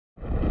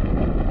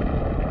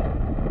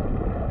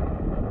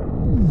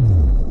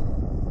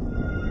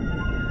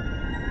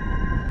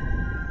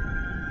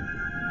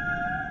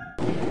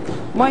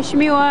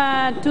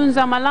Mheshimiwa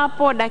Tunza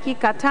Malapo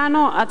dakika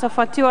 5,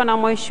 atafuatiwa na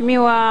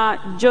Mheshimiwa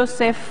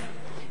Joseph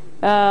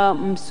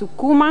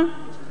Msukuma.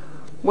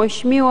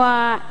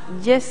 Mheshimiwa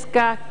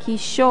Jessica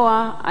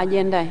Kishoa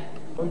ajiandae.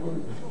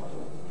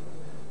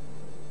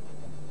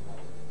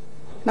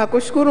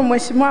 Nakushukuru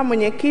Mheshimiwa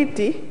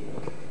Mwenyekiti.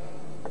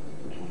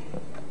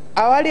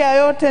 Awali ya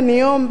yote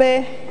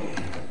niombe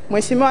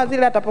Mheshimiwa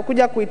Waziri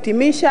atapokuja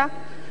kuhitimisha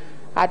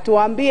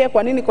atuambie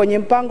kwa nini kwenye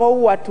mpango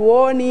huu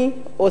hatuoni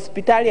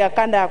hospitali ya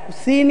kanda ya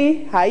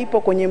kusini,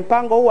 haipo kwenye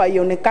mpango huu,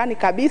 haionekani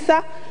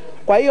kabisa.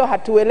 Kwa hiyo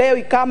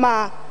hatuelewi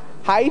kama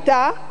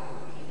haita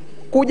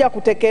kuja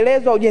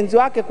kutekelezwa, ujenzi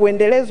wake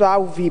kuendelezwa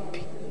au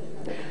vipi.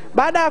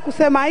 Baada ya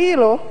kusema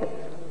hilo,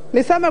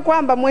 niseme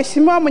kwamba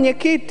Mheshimiwa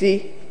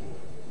Mwenyekiti,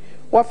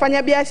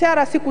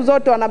 wafanyabiashara siku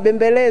zote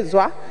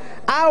wanabembelezwa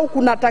au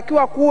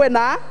kunatakiwa kuwe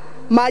na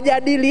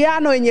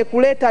majadiliano yenye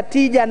kuleta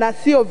tija na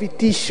sio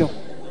vitisho.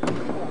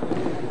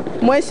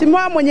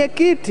 Mheshimiwa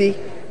Mwenyekiti,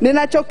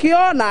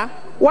 ninachokiona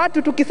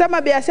watu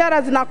tukisema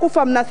biashara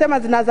zinakufa mnasema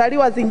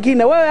zinazaliwa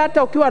zingine. Wewe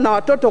hata ukiwa na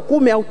watoto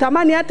 10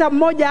 utamani hata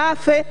mmoja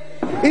afe,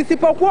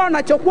 isipokuwa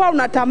unachokuwa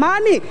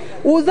unatamani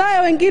uzae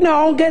wengine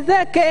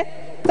waongezeke.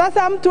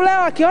 Sasa mtu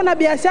leo akiona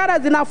biashara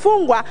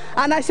zinafungwa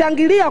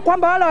anashangilia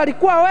kwamba wale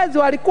walikuwa wezi,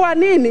 walikuwa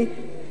nini.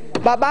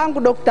 Babangu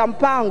Dr.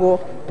 Mpango,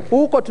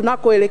 huko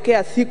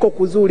tunakoelekea siko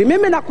kuzuri.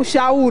 Mimi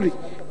nakushauri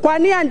kwa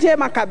nia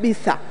njema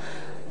kabisa,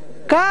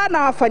 kaa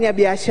na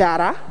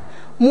wafanyabiashara,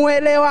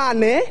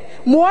 muelewane,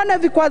 muone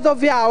vikwazo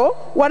vyao,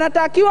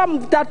 wanatakiwa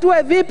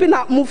mtatue vipi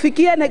na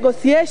mufikie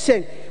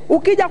negotiation.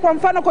 Ukija kwa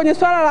mfano kwenye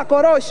swala la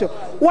korosho,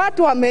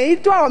 watu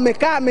wameitwa,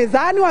 wamekaa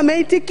mezani,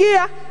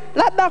 wameitikia,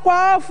 labda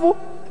kwa hofu.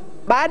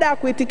 Baada ya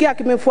kuitikia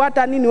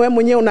kimefuata nini wewe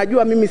mwenyewe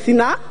unajua, mimi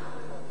sina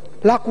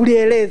la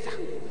kulieleza.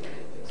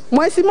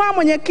 Mheshimiwa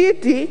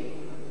Mwenyekiti,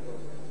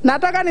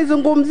 nataka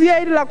nizungumzie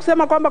hili la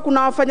kusema kwamba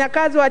kuna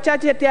wafanyakazi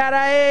wachache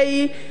TRA,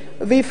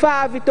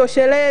 vifaa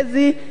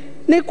vitoshelezi.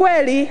 Ni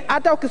kweli,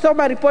 hata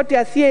ukisoma ripoti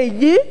ya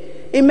CAG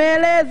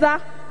imeeleza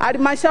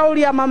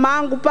halmashauri ya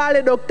mamangu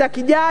pale Dr.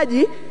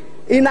 Kijaji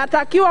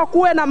inatakiwa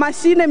kuwe na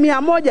mashine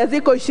 100,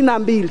 ziko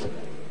 22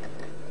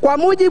 kwa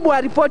mujibu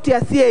wa ripoti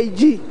ya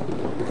CAG.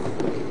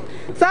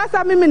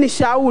 Sasa mimi ni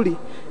shauri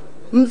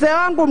mzee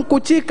wangu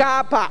Mkuchika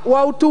hapa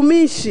wa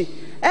utumishi,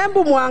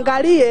 embu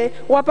muangalie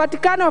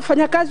wapatikane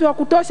wafanyakazi wa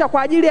kutosha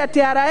kwa ajili ya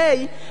TRA.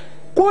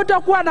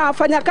 Kutokuwa na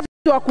wafanyakazi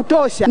wa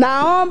kutosha,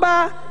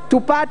 naomba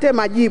tupate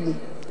majibu.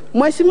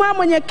 Mheshimiwa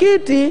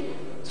Mwenyekiti,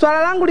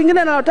 swala langu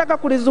lingine nataka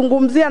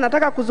kulizungumzia,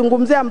 nataka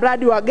kuzungumzia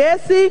mradi wa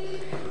gesi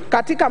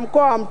katika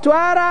mkoa wa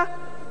Mtwara.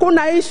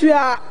 Kuna issue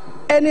ya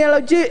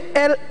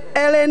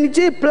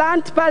LNG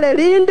plant pale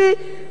Lindi.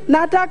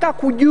 Nataka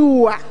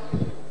kujua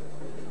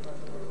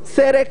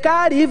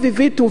serikali hivi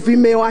vitu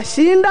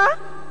vimewashinda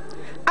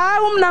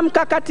au mna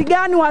mkakati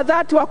gani wa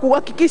dhati wa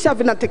kuhakikisha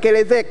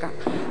vinatekelezeka?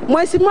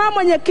 Mheshimiwa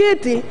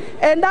Mwenyekiti,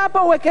 endapo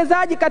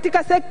uwekezaji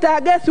katika sekta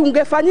ya gesi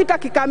ungefanyika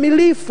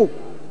kikamilifu,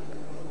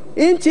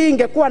 nchi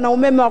ingekuwa na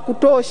umeme wa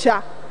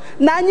kutosha.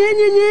 Na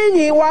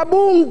nyinyi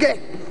wabunge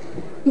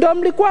ndio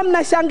mlikuwa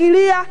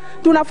mnashangilia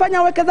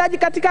tunafanya uwekezaji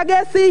katika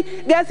gesi,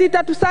 gesi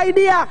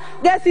itatusaidia,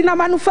 gesi ina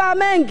manufaa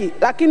mengi.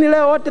 Lakini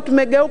leo wote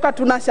tumegeuka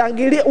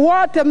tunashangilia,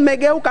 wote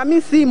mmegeuka,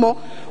 mimi simo,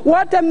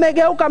 wote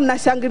mmegeuka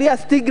mnashangilia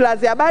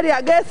stiglas, habari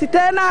ya gesi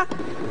tena.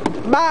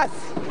 Basi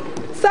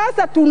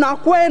sasa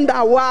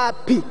tunakwenda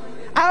wapi?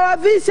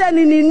 Awavishe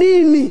ni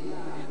nini?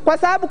 Kwa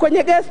sababu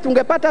kwenye gesi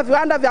tungepata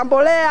viwanda vya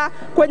mbolea,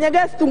 kwenye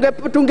gesi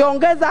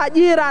tungeongeza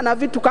ajira na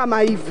vitu kama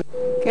hivyo.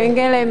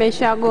 Kengele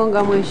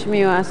imeshagonga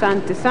Mheshimiwa,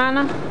 asante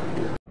sana.